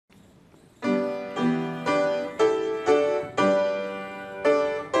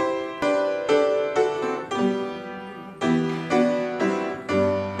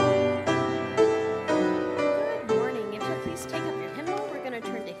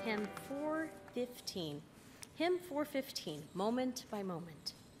415. Hymn 415, Moment by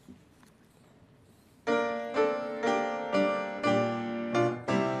Moment.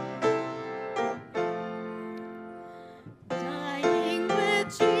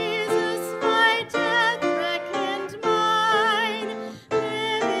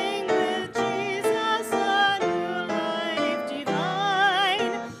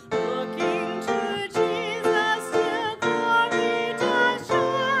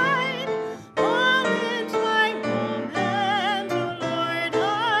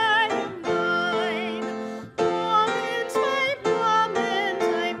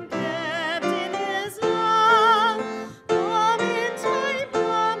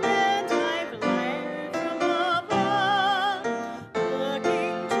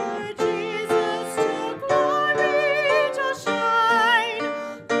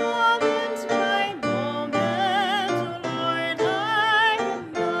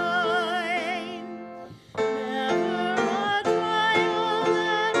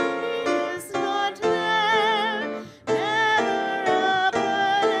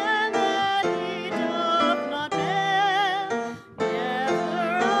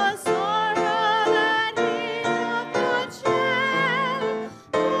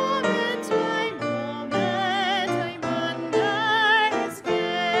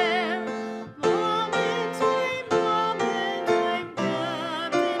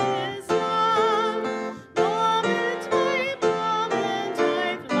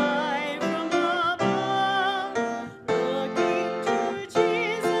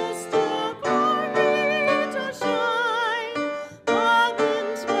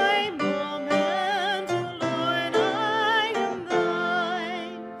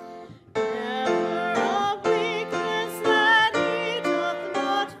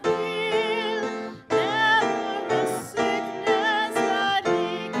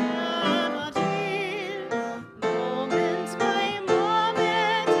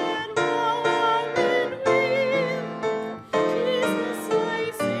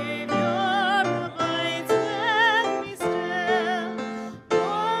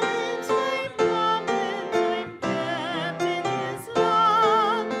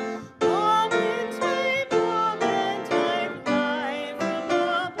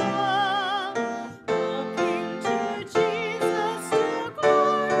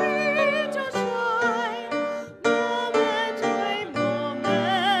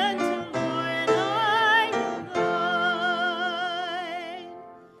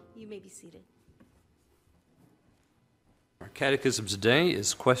 Catechism today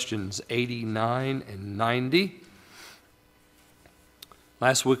is questions 89 and 90.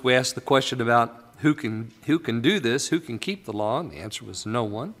 Last week we asked the question about who can do this, who can keep the law, and the answer was no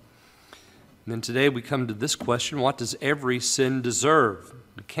one. And then today we come to this question: what does every sin deserve?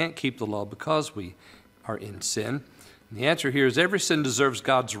 We can't keep the law because we are in sin. And the answer here is every sin deserves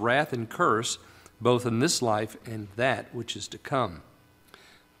God's wrath and curse, both in this life and that which is to come.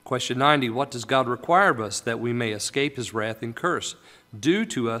 Question 90, what does God require of us that we may escape his wrath and curse due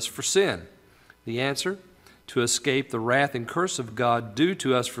to us for sin? The answer, to escape the wrath and curse of God due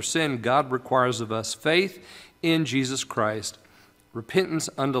to us for sin, God requires of us faith in Jesus Christ, repentance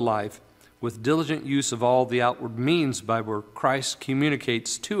unto life, with diligent use of all the outward means by where Christ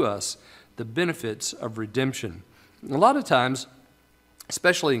communicates to us the benefits of redemption. A lot of times,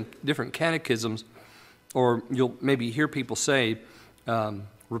 especially in different catechisms, or you'll maybe hear people say,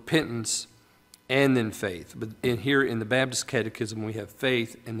 repentance and then faith. But here in the Baptist Catechism, we have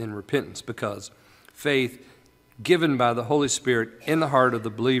faith and then repentance, because faith given by the Holy Spirit in the heart of the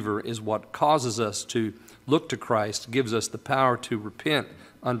believer is what causes us to look to Christ, gives us the power to repent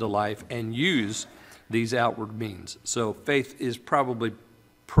unto life and use these outward means. So faith is probably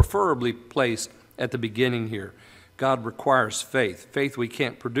preferably placed at the beginning here. God requires faith, faith we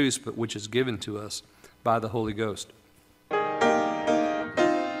can't produce, but which is given to us by the Holy Ghost.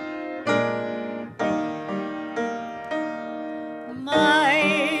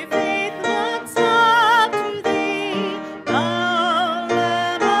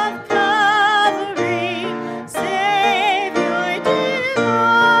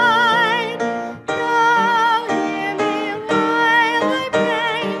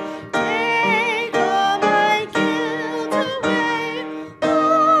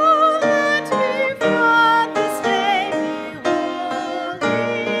 Stay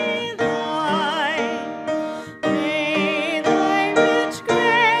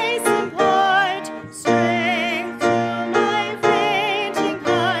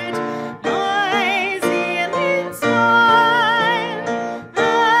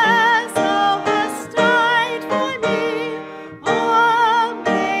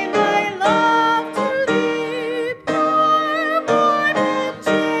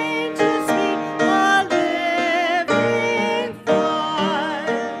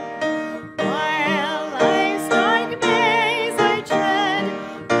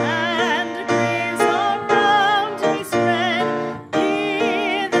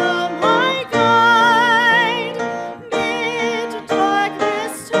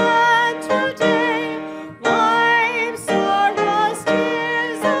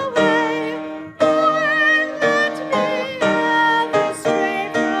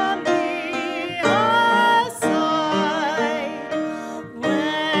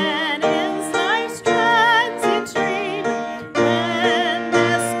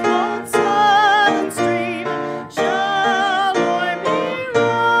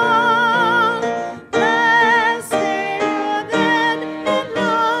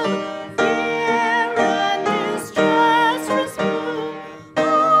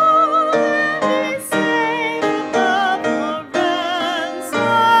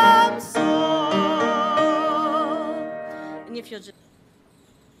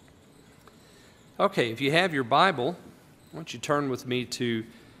Okay, if you have your Bible, why don't you turn with me to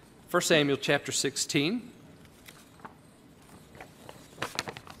 1 Samuel chapter 16.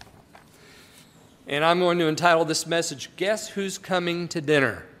 And I'm going to entitle this message, Guess Who's Coming to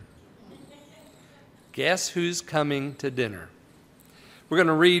Dinner? Guess Who's Coming to Dinner? We're going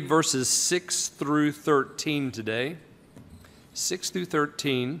to read verses 6 through 13 today. 6 through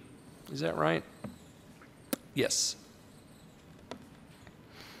 13. Is that right? Yes.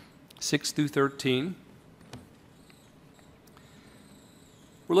 6 through 13.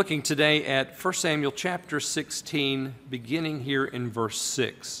 We're looking today at 1 Samuel chapter 16, beginning here in verse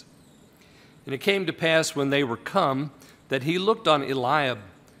 6. And it came to pass when they were come that he looked on Eliab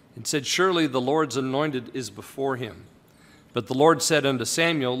and said, Surely the Lord's anointed is before him. But the Lord said unto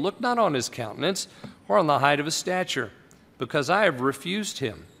Samuel, Look not on his countenance or on the height of his stature, because I have refused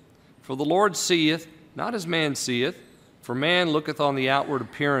him. For the Lord seeth, not as man seeth, for man looketh on the outward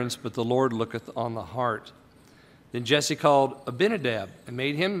appearance, but the Lord looketh on the heart. Then Jesse called Abinadab and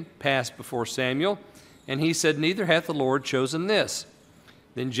made him pass before Samuel, and he said, Neither hath the Lord chosen this.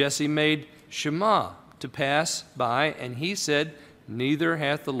 Then Jesse made Shammah to pass by, and he said, Neither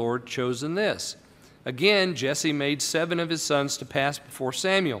hath the Lord chosen this. Again Jesse made 7 of his sons to pass before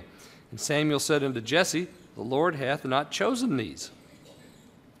Samuel. And Samuel said unto Jesse, The Lord hath not chosen these.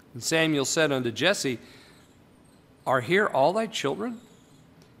 And Samuel said unto Jesse, Are here all thy children?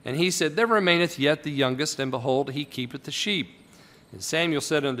 And he said, There remaineth yet the youngest, and behold, he keepeth the sheep. And Samuel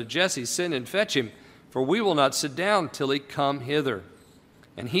said unto Jesse, Send and fetch him, for we will not sit down till he come hither.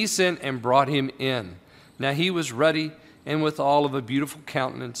 And he sent and brought him in. Now he was ruddy, and withal of a beautiful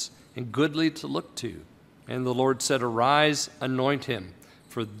countenance, and goodly to look to. And the Lord said, Arise, anoint him,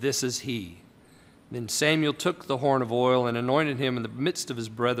 for this is he. Then Samuel took the horn of oil and anointed him in the midst of his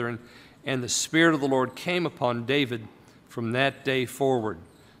brethren, and the Spirit of the Lord came upon David from that day forward.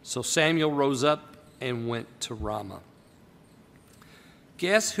 So Samuel rose up and went to Ramah.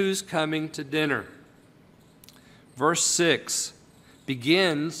 Guess who's coming to dinner? Verse 6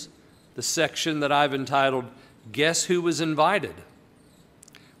 begins the section that I've entitled, Guess Who Was Invited?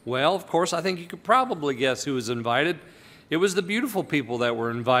 Well, of course, I think you could probably guess who was invited. It was the beautiful people that were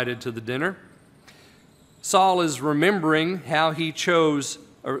invited to the dinner. Samuel is remembering how he chose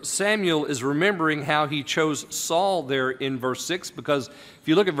Saul there in verse 6, because if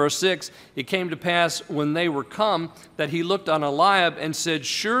you look at verse 6, it came to pass when they were come that he looked on Eliab and said,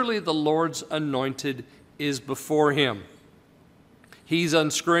 Surely the Lord's anointed is before him. He's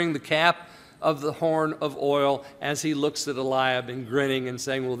unscrewing the cap of the horn of oil as he looks at Eliab and grinning and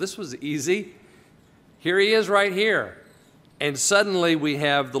saying, Well, this was easy. Here he is right here. And suddenly we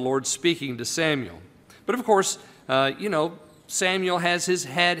have the Lord speaking to Samuel. But of course, Samuel has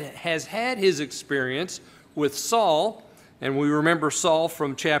had his experience with Saul, and we remember Saul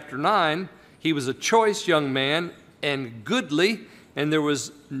from chapter 9. He was a choice young man and goodly, and there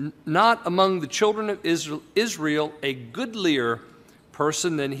was not among the children of Israel a goodlier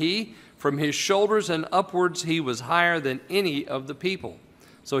person than he. From his shoulders and upwards he was higher than any of the people.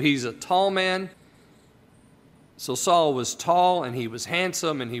 So he's a tall man. So Saul was tall, and he was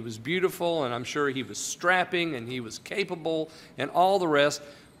handsome, and he was beautiful, and I'm sure he was strapping, and he was capable, and all the rest.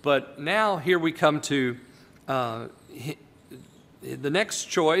 But now here we come to the next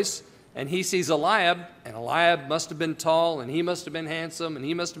choice, and he sees Eliab, and Eliab must have been tall, and he must have been handsome, and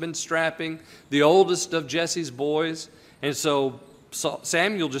he must have been strapping, the oldest of Jesse's boys. And so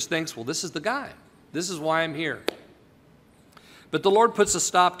Samuel just thinks, well, this is the guy. This is why I'm here. But the Lord puts a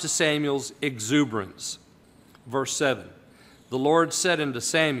stop to Samuel's exuberance. Verse 7, the Lord said unto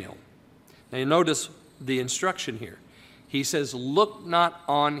Samuel, now you notice the instruction here. He says, Look not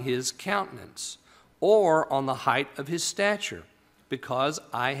on his countenance or on the height of his stature, because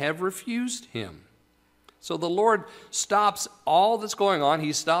I have refused him. So the Lord stops all that's going on.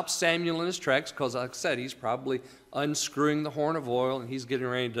 He stops Samuel in his tracks because, like I said, he's probably unscrewing the horn of oil, and he's getting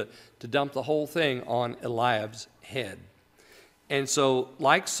ready to dump the whole thing on Eliab's head. And so,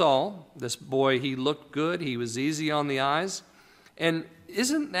 like Saul, this boy, he looked good. He was easy on the eyes. And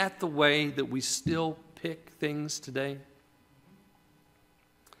isn't that the way that we still pick things today?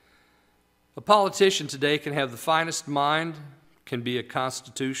 A politician today can have the finest mind, can be a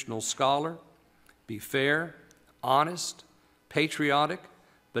constitutional scholar, be fair, honest, patriotic,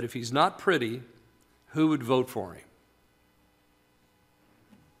 but if he's not pretty, who would vote for him?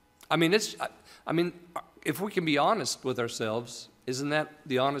 I mean, if we can be honest with ourselves, isn't that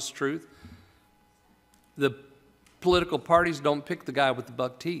the honest truth? The political parties don't pick the guy with the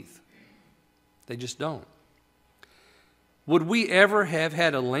buck teeth. They just don't. Would we ever have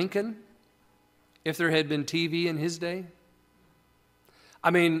had a Lincoln if there had been TV in his day? I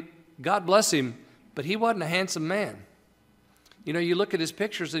mean, God bless him, but he wasn't a handsome man. You know, you look at his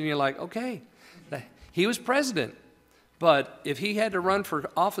pictures and you're like, okay, he was president. But if he had to run for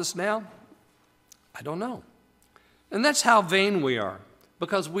office now, I don't know. And that's how vain we are,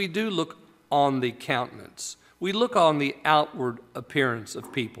 because we do look on the countenance. We look on the outward appearance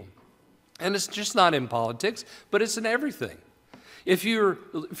of people. And it's just not in politics, but it's in everything. If you're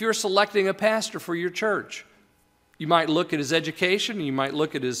selecting a pastor for your church, you might look at his education, you might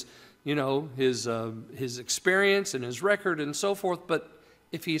look at his experience and his record and so forth, but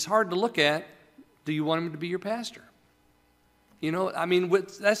if he's hard to look at, do you want him to be your pastor? You know,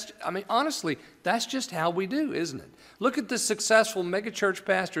 honestly, that's just how we do, isn't it? Look at the successful megachurch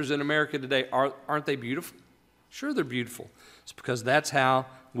pastors in America today. Aren't they beautiful? Sure, they're beautiful. It's because that's how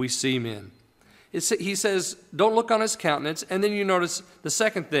we see men. He says, don't look on his countenance. And then you notice the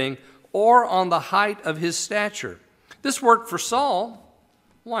second thing, or on the height of his stature. This worked for Saul.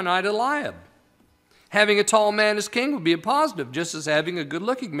 Why not Eliab? Having a tall man as king would be a positive, just as having a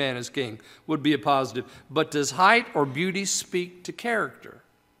good-looking man as king would be a positive. But does height or beauty speak to character?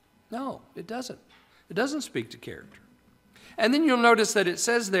 No, it doesn't. It doesn't speak to character. And then you'll notice that it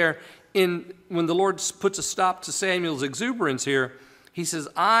says there, when the Lord puts a stop to Samuel's exuberance here, he says,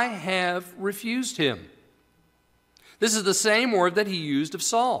 I have refused him. This is the same word that he used of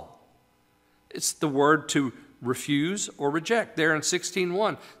Saul. It's the word to refuse or reject. There in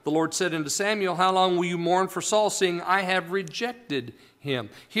 16:1, the Lord said unto Samuel, how long will you mourn for Saul, seeing I have rejected him?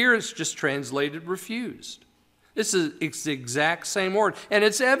 Here it's just translated refused. It's the exact same word. And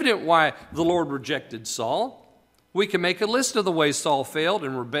it's evident why the Lord rejected Saul. We can make a list of the ways Saul failed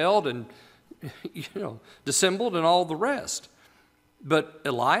and rebelled and dissembled and all the rest. But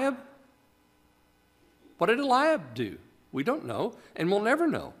Eliab? What did Eliab do? We don't know, and we'll never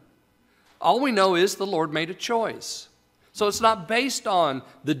know. All we know is the Lord made a choice. So it's not based on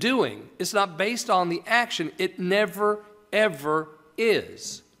the doing. It's not based on the action. It never, ever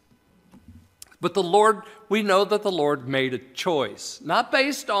is. But we know that the Lord made a choice. Not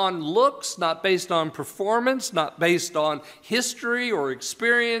based on looks, not based on performance, not based on history or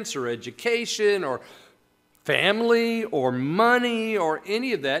experience or education or family or money or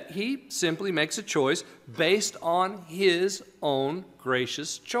any of that. He simply makes a choice based on his own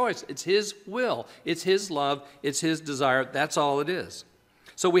gracious choice. It's his will. It's his love. It's his desire. That's all it is.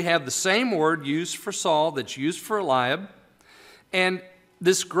 So we have the same word used for Saul that's used for Eliab. And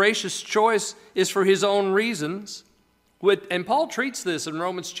this gracious choice is for his own reasons. And Paul treats this in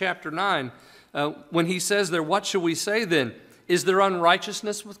Romans chapter 9 when he says there, what shall we say then? Is there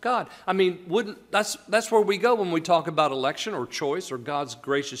unrighteousness with God? I mean, that's where we go when we talk about election or choice or God's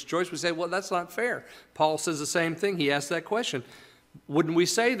gracious choice. We say, well, that's not fair. Paul says the same thing. He asks that question. Wouldn't we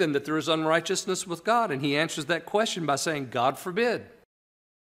say then that there is unrighteousness with God? And he answers that question by saying, God forbid.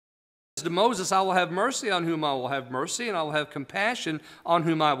 To Moses, I will have mercy on whom I will have mercy, and I will have compassion on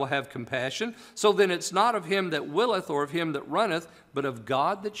whom I will have compassion. So then it's not of him that willeth or of him that runneth, but of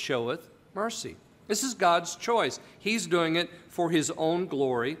God that showeth mercy. This is God's choice. He's doing it for his own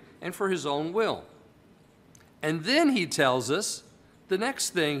glory and for his own will. And then he tells us the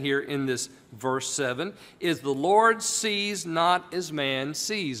next thing here in this verse 7 is the Lord sees not as man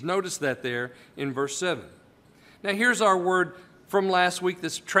sees. Notice that there in verse 7. Now here's our word from last week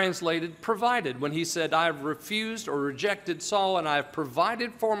that's translated provided, when he said, I have refused or rejected Saul, and I have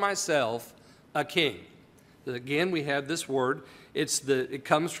provided for myself a king. Again, we have this word. It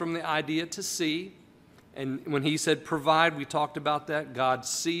comes from the idea to see. And when he said provide, we talked about that. God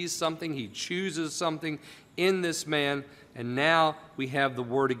sees something. He chooses something in this man. And now we have the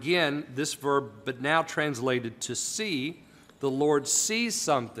word again, this verb, but now translated to see. The Lord sees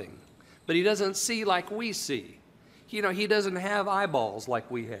something, but he doesn't see like we see. He doesn't have eyeballs like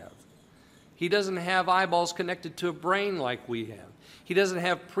we have. He doesn't have eyeballs connected to a brain like we have. He doesn't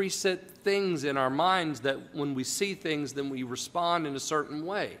have preset things in our minds that when we see things, then we respond in a certain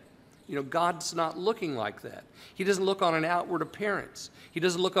way. God's not looking like that. He doesn't look on an outward appearance. He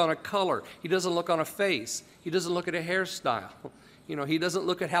doesn't look on a color. He doesn't look on a face. He doesn't look at a hairstyle. He doesn't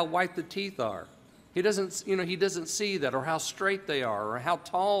look at how white the teeth are. He doesn't see that, or how straight they are, or how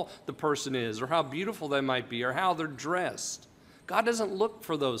tall the person is, or how beautiful they might be, or how they're dressed. God doesn't look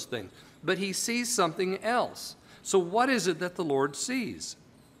for those things, but he sees something else. So what is it that the Lord sees?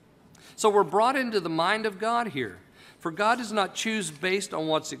 So we're brought into the mind of God here. For God does not choose based on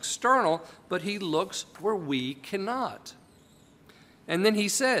what's external, but he looks where we cannot. And then he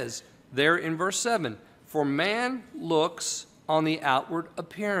says there in verse 7, for man looks on the outward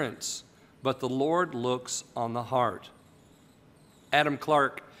appearance, but the Lord looks on the heart. Adam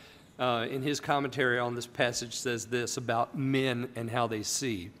Clark, in his commentary on this passage, says this about men and how they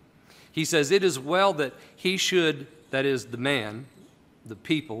see. He says, it is well that he should, that is the man, the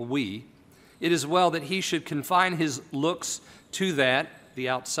people, we, it is well that he should confine his looks to that, the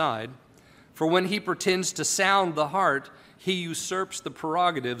outside. For when he pretends to sound the heart, he usurps the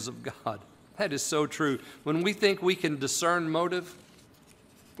prerogatives of God. That is so true. When we think we can discern motive,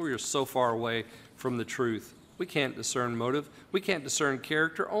 we are so far away from the truth. We can't discern motive. We can't discern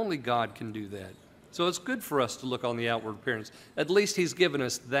character. Only God can do that. So it's good for us to look on the outward appearance. At least he's given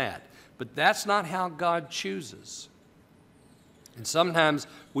us that. But that's not how God chooses. And sometimes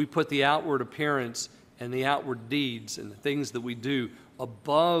we put the outward appearance and the outward deeds and the things that we do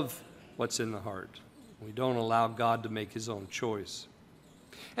above what's in the heart. We don't allow God to make his own choice.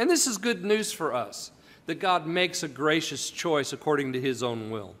 And this is good news for us, that God makes a gracious choice according to his own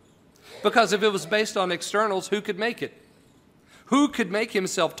will. Because if it was based on externals, who could make it? Who could make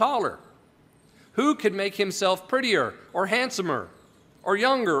himself taller? Who could make himself prettier or handsomer or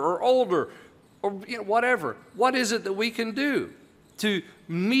younger or older or whatever? What is it that we can do to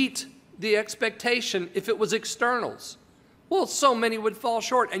meet the expectation if it was externals? Well, so many would fall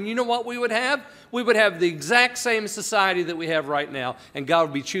short. And you know what we would have? We would have the exact same society that we have right now, and God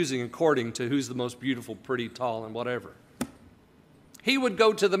would be choosing according to who's the most beautiful, pretty, tall, and whatever. He would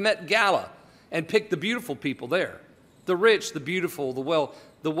go to the Met Gala and pick the beautiful people there. The rich, the beautiful,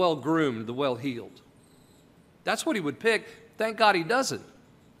 the well-groomed, the well-heeled. That's what he would pick. Thank God he doesn't.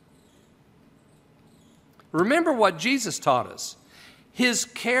 Remember what Jesus taught us. His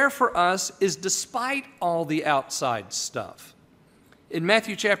care for us is despite all the outside stuff. In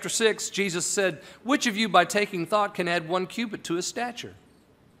Matthew chapter 6, Jesus said, which of you by taking thought can add 1 cubit to his stature?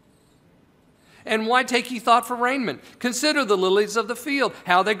 And why take ye thought for raiment? Consider the lilies of the field,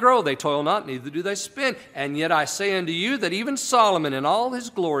 how they grow. They toil not, neither do they spin. And yet I say unto you that even Solomon in all his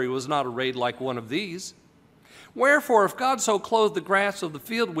glory was not arrayed like one of these. Wherefore, if God so clothe the grass of the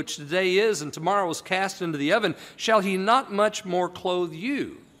field, which today is and tomorrow is cast into the oven, shall he not much more clothe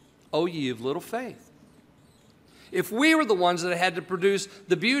you, O ye of little faith? If we were the ones that had to produce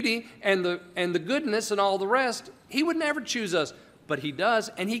the beauty and the goodness and all the rest, he would never choose us. But he does,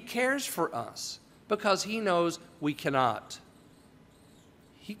 and he cares for us because he knows we cannot.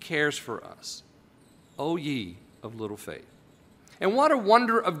 He cares for us. O ye of little faith. And what a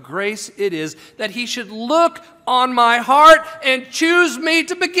wonder of grace it is that he should look on my heart and choose me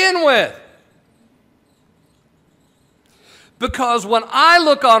to begin with. Because when I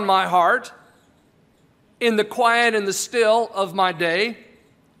look on my heart in the quiet and the still of my day,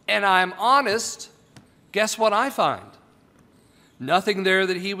 and I'm honest, guess what I find? Nothing there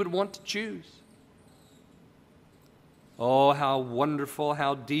that he would want to choose. Oh, how wonderful,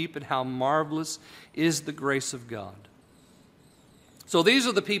 how deep, and how marvelous is the grace of God. So these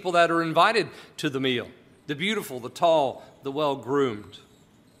are the people that are invited to the meal. The beautiful, the tall, the well-groomed.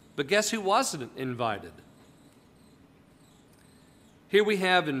 But guess who wasn't invited? Here we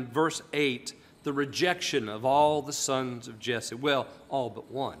have in verse 8 the rejection of all the sons of Jesse. Well, all but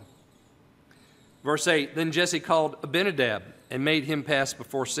one. Verse 8, then Jesse called Abinadab and made him pass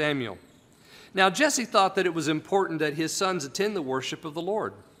before Samuel. Now Jesse thought that it was important that his sons attend the worship of the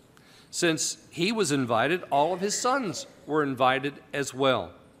Lord. Since he was invited, all of his sons were invited as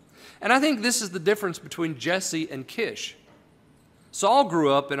well. And I think this is the difference between Jesse and Kish. Saul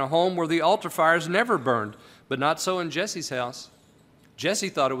grew up in a home where the altar fires never burned, but not so in Jesse's house. Jesse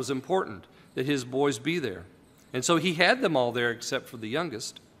thought it was important that his boys be there. And so he had them all there except for the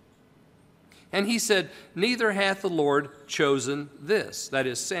youngest. And he said, neither hath the Lord chosen this. That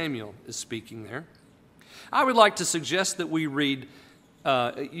is, Samuel is speaking there. I would like to suggest that we read,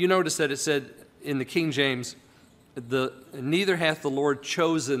 you notice that it said in the King James, neither hath the Lord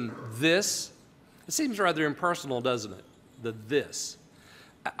chosen this. It seems rather impersonal, doesn't it? The this.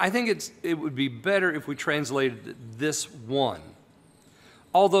 I think it would be better if we translated this one.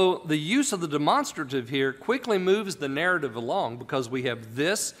 Although the use of the demonstrative here quickly moves the narrative along because we have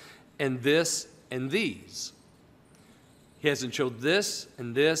this and this and these. He hasn't chosen this,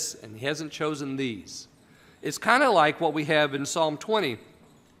 and he hasn't chosen these. It's kind of like what we have in Psalm 20.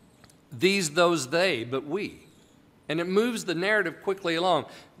 These, those, they, but we. And it moves the narrative quickly along.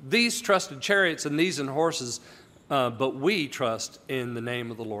 These trust in chariots and these in horses, but we trust in the name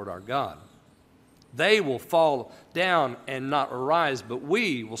of the Lord our God. They will fall down and not arise, but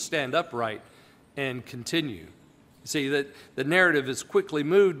we will stand upright and continue. See, that the narrative is quickly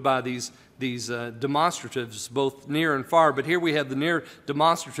moved by these demonstratives, both near and far. But here we have the near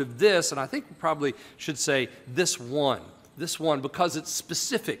demonstrative this, and I think we probably should say this one, because it's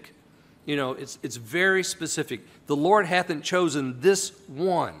specific. It's very specific. The Lord hath chosen this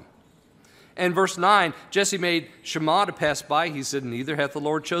one. And verse 9, Jesse made Shammah to pass by. He said, neither hath the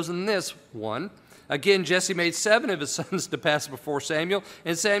Lord chosen this one. Again, Jesse made 7 of his sons to pass before Samuel.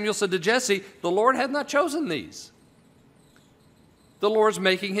 And Samuel said to Jesse, the Lord hath not chosen these. The Lord's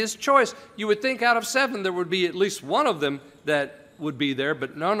making his choice. You would think out of 7 there would be at least one of them that would be there,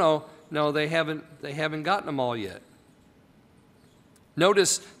 but no, they haven't gotten them all yet.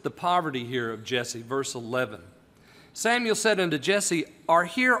 Notice the poverty here of Jesse, verse 11. Samuel said unto Jesse, are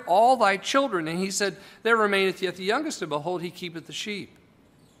here all thy children? And he said, there remaineth yet the youngest, and behold, he keepeth the sheep.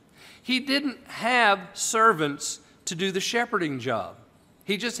 He didn't have servants to do the shepherding job.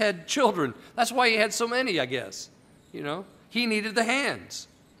 He just had children. That's why he had so many, I guess. You know, he needed the hands.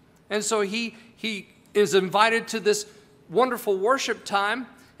 And so he is invited to this wonderful worship time,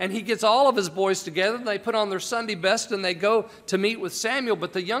 and he gets all of his boys together. They put on their Sunday best, and they go to meet with Samuel.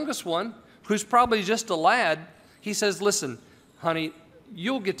 But the youngest one, who's probably just a lad, he says, listen, honey,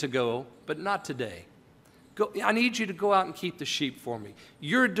 you'll get to go, but not today. I need you to go out and keep the sheep for me.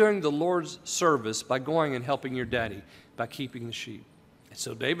 You're doing the Lord's service by going and helping your daddy by keeping the sheep. And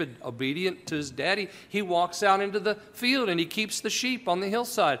so David, obedient to his daddy, he walks out into the field and he keeps the sheep on the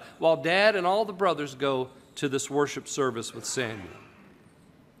hillside while Dad and all the brothers go to this worship service with Samuel.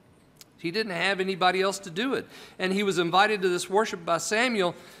 He didn't have anybody else to do it. And he was invited to this worship by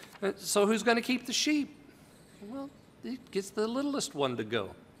Samuel. So who's going to keep the sheep? Well, he gets the littlest one to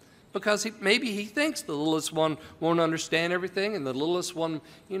go. Because maybe he thinks the littlest one won't understand everything, and the littlest one,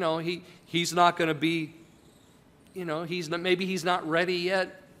 you know, he's not going to be, you know, maybe he's not ready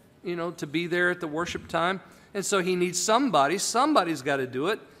yet, you know, to be there at the worship time. And so he needs somebody. Somebody's got to do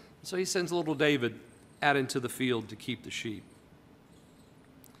it. So he sends little David out into the field to keep the sheep.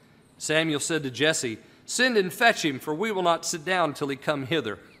 Samuel said to Jesse, send and fetch him, for we will not sit down till he come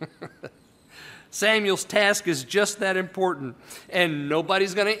hither. Samuel's task is just that important, and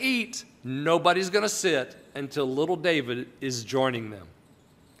nobody's going to eat, nobody's going to sit until little David is joining them.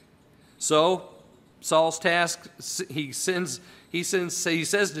 So Saul's task, he says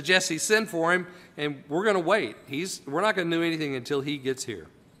to Jesse, send for him, and we're going to wait. We're not going to do anything until he gets here.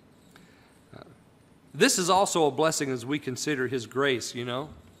 This is also a blessing as we consider his grace, you know.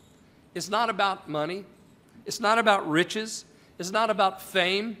 It's not about money. It's not about riches. It's not about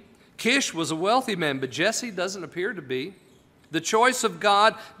fame. Kish was a wealthy man, but Jesse doesn't appear to be. The choice of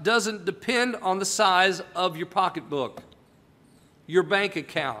God doesn't depend on the size of your pocketbook, your bank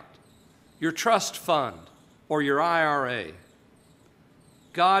account, your trust fund, or your IRA.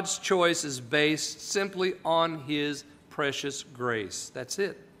 God's choice is based simply on his precious grace. That's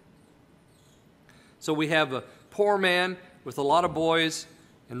it. So we have a poor man with a lot of boys,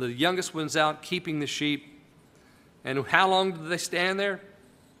 and the youngest one's out keeping the sheep. And how long do they stand there?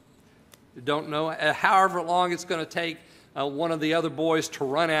 Don't know. However long it's going to take one of the other boys to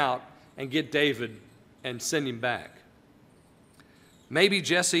run out and get David and send him back. Maybe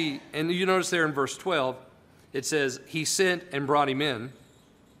Jesse, and you notice there in verse 12, it says, he sent and brought him in.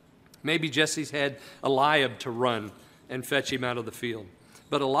 Maybe Jesse's had Eliab to run and fetch him out of the field.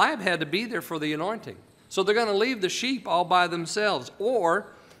 But Eliab had to be there for the anointing. So they're going to leave the sheep all by themselves. Or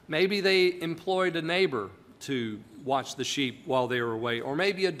maybe they employed a neighbor to watch the sheep while they were away. Or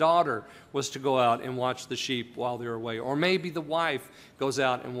maybe a daughter was to go out and watch the sheep while they're away. Or maybe the wife goes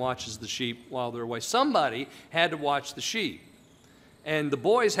out and watches the sheep while they're away. Somebody had to watch the sheep. And the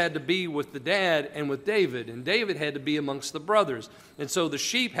boys had to be with the dad and with David. And David had to be amongst the brothers. And so the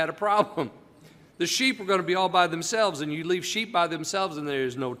sheep had a problem. The sheep were going to be all by themselves. And you leave sheep by themselves and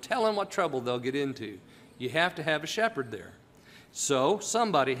there's no telling what trouble they'll get into. You have to have a shepherd there. So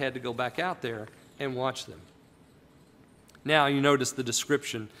somebody had to go back out there and watch them. Now you notice the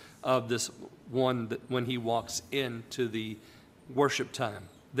description of this one that when he walks into the worship time.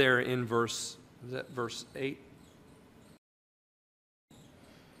 There in verse 8?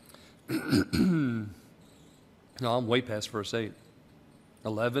 No, I'm way past verse 8.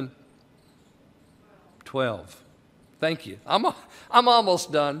 11? 12. Thank you. I'm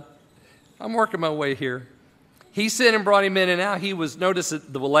almost done. I'm working my way here. He sent and brought him in, and now he was, notice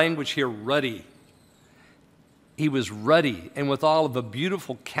the language here, ruddy. He was ruddy and with all of a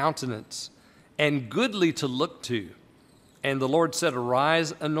beautiful countenance and goodly to look to. And the Lord said,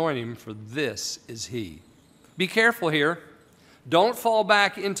 arise, anoint him, for this is he. Be careful here. Don't fall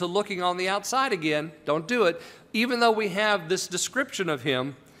back into looking on the outside again. Don't do it. Even though we have this description of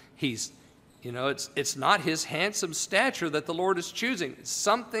him, he's, you know, it's not his handsome stature that the Lord is choosing. It's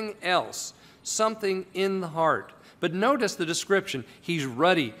something else, something in the heart. But notice the description. He's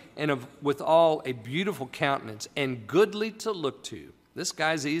ruddy and with all a beautiful countenance and goodly to look to. This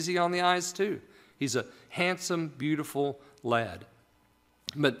guy's easy on the eyes too. He's a handsome, beautiful lad.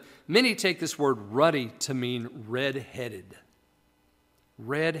 But many take this word ruddy to mean red-headed.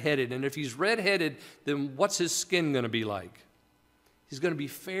 Red-headed. And if he's red-headed, then what's his skin going to be like? He's going to be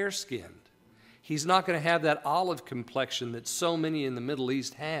fair-skinned. He's not going to have that olive complexion that so many in the Middle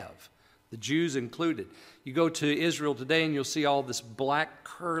East have, the Jews included. You go to Israel today and you'll see all this black,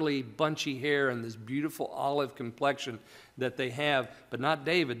 curly, bunchy hair and this beautiful olive complexion that they have, but not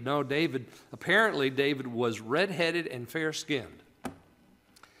David. No, apparently David was red-headed and fair-skinned.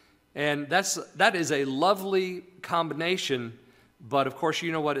 And that is a lovely combination, but of course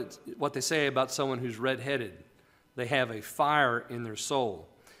you know what they say about someone who's red-headed. They have a fire in their soul.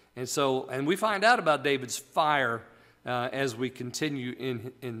 And we find out about David's fire as we continue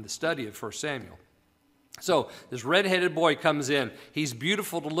in the study of 1 Samuel. So this red-headed boy comes in. He's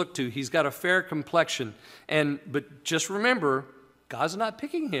beautiful to look to. He's got a fair complexion. But just remember, God's not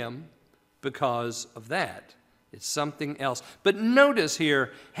picking him because of that. It's something else. But notice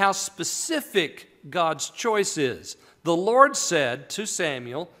here how specific God's choice is. The Lord said to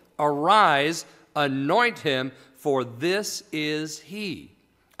Samuel, "Arise, anoint him, for this is he."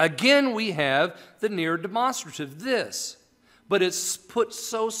 Again, we have the near demonstrative, this. But it's put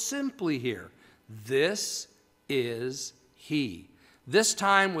so simply here. This is he. This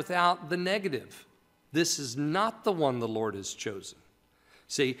time without the negative. This is not the one the Lord has chosen.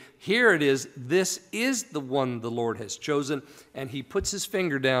 See, here it is. This is the one the Lord has chosen. And he puts his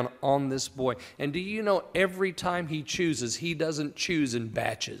finger down on this boy. And do you know, every time he chooses, he doesn't choose in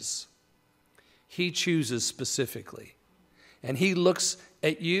batches. He chooses specifically. And he looks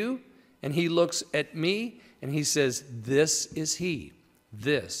at you, and he looks at me, and he says, this is he.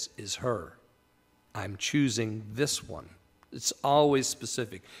 This is her. I'm choosing this one. It's always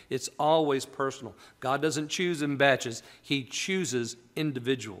specific. It's always personal. God doesn't choose in batches. He chooses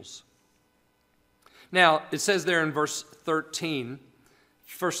individuals. Now, it says there in verse 13,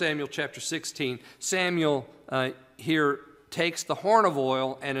 1 Samuel chapter 16, Samuel here takes the horn of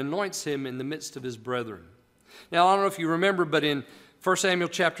oil and anoints him in the midst of his brethren. Now, I don't know if you remember, but in 1 Samuel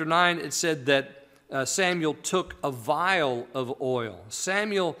chapter 9, it said that Samuel took a vial of oil.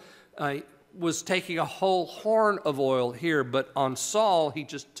 Samuel was taking a whole horn of oil here, but on Saul, he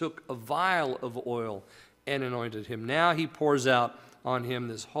just took a vial of oil and anointed him. Now he pours out on him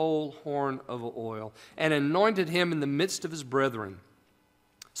this whole horn of oil and anointed him in the midst of his brethren.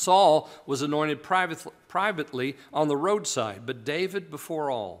 Saul was anointed privately on the roadside, but David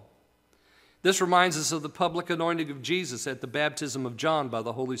before all. This reminds us of the public anointing of Jesus at the baptism of John by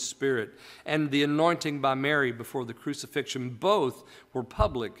the Holy Spirit and the anointing by Mary before the crucifixion. Both were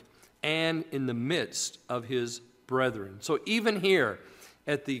public and in the midst of his brethren. So even here,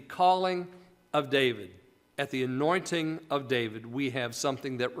 at the calling of David, at the anointing of David, we have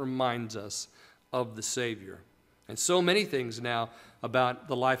something that reminds us of the Savior. And so many things now about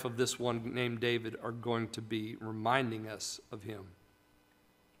the life of this one named David are going to be reminding us of him.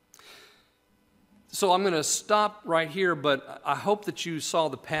 So I'm going to stop right here, but I hope that you saw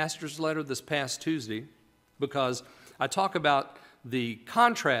the pastor's letter this past Tuesday, because I talk about the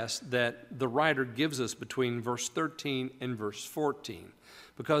contrast that the writer gives us between verse 13 and verse 14.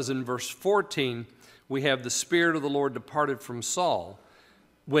 Because in verse 14, we have the Spirit of the Lord departed from Saul,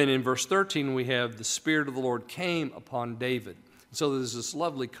 when in verse 13 we have the Spirit of the Lord came upon David. So there's this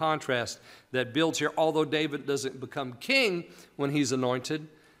lovely contrast that builds here. Although David doesn't become king when he's anointed,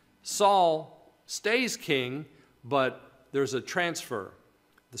 Saul stays king, but there's a transfer.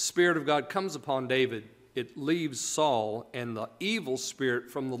 The Spirit of God comes upon David. It leaves Saul, and the evil spirit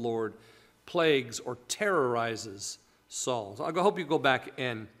from the Lord plagues or terrorizes Saul. So I hope you go back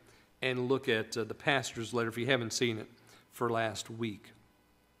and look at the pastor's letter if you haven't seen it for last week.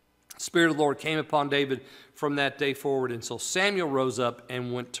 The Spirit of the Lord came upon David from that day forward, and so Samuel rose up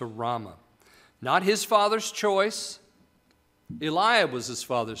and went to Ramah. Not his father's choice. Eliab was his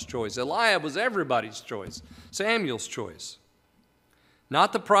father's choice. Eliab was everybody's choice. Samuel's choice.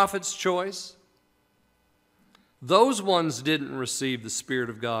 Not the prophet's choice. Those ones didn't receive the Spirit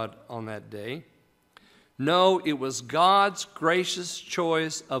of God on that day. No, it was God's gracious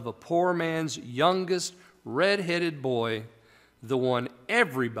choice of a poor man's youngest red-headed boy, the one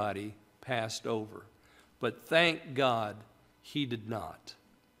everybody passed over. But thank God he did not.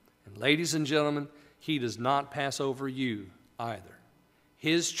 And ladies and gentlemen, he does not pass over you either.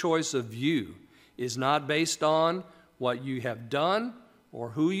 His choice of you is not based on what you have done or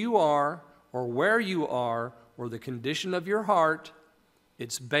who you are or where you are or the condition of your heart.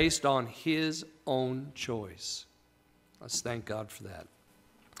 It's based on his own choice. Let's thank God for that.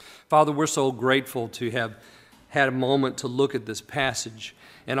 Father, we're so grateful to have had a moment to look at this passage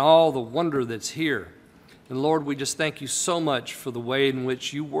and all the wonder that's here. And Lord, we just thank you so much for the way in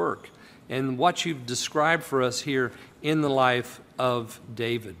which you work and what you've described for us here in the life of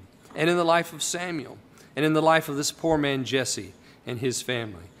David and in the life of Samuel and in the life of this poor man Jesse and his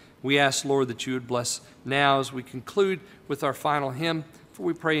family. We ask, Lord, that you would bless now as we conclude with our final hymn, for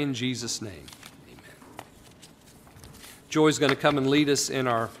we pray in Jesus' name. Amen. Joy's going to come and lead us in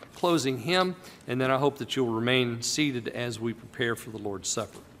our closing hymn, and then I hope that you'll remain seated as we prepare for the Lord's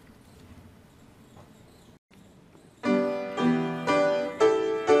Supper.